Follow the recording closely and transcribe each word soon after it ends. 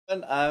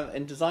And,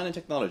 in design and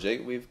technology,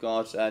 we've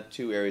got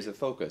two areas of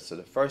focus. So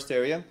the first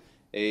area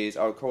is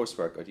our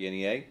coursework, or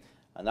DNEA,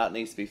 and that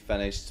needs to be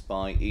finished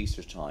by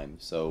Easter time.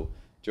 So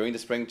during the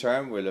spring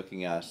term, we're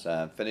looking at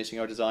finishing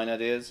our design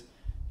ideas,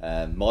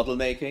 model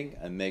making,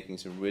 and making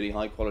some really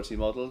high quality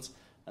models,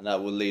 and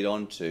that will lead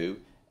on to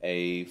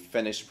a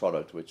finished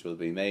product, which will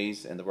be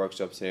made in the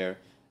workshops here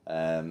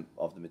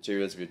of the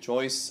materials of your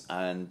choice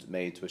and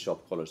made to a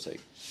shop quality.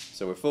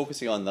 So we're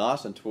focusing on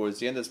that, and towards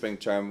the end of the spring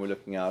term, we're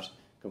looking at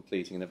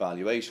completing an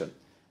evaluation.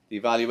 The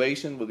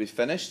evaluation will be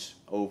finished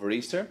over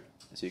Easter,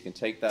 so you can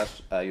take that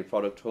your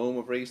product home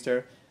over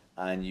Easter,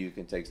 and you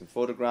can take some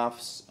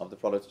photographs of the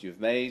product you've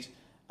made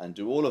and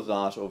do all of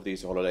that over the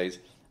Easter holidays.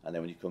 And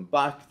then when you come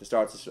back at the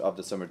start of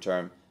the summer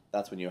term,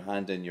 that's when you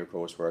hand in your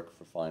coursework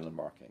for final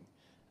marking.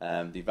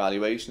 The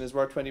evaluation is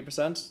worth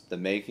 20%, the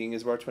making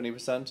is worth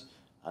 20%,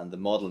 and the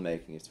model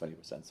making is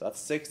 20%. So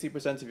that's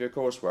 60% of your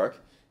coursework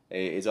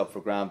is up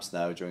for grabs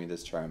now during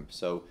this term.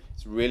 So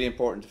it's really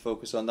important to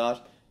focus on that,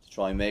 to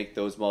try and make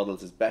those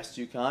models as best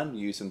you can.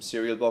 Use some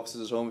cereal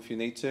boxes at home if you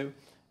need to.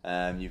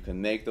 You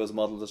can make those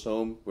models at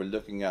home. We're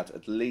looking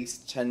at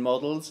least 10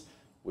 models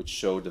which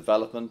show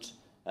development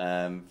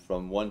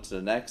from one to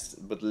the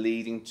next, but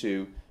leading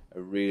to a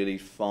really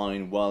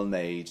fine,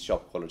 well-made,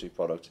 shop quality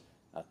product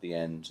at the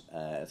end.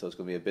 So it's going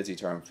to be a busy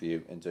term for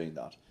you in doing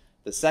that.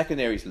 The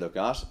second area to look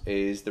at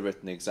is the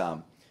written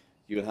exam.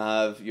 You'll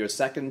have your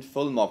second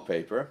full mock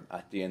paper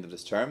at the end of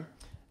this term,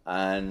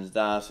 and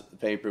that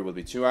paper will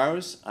be 2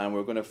 hours, and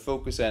we're going to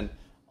focus in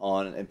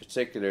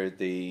particular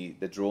the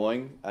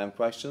drawing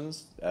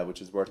questions, which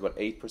is worth about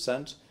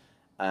 8%,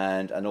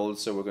 and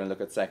also we're going to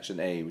look at section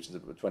A, which is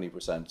about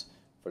 20%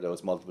 for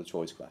those multiple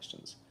choice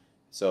questions.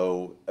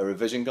 So a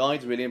revision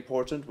guide is really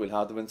important. We'll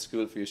have them in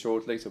school for you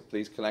shortly, so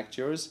please collect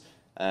yours.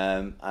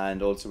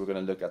 And also we're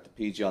going to look at the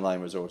PG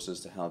Online resources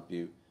to help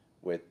you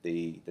with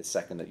your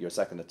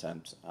second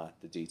attempt at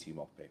the DT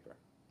mock paper.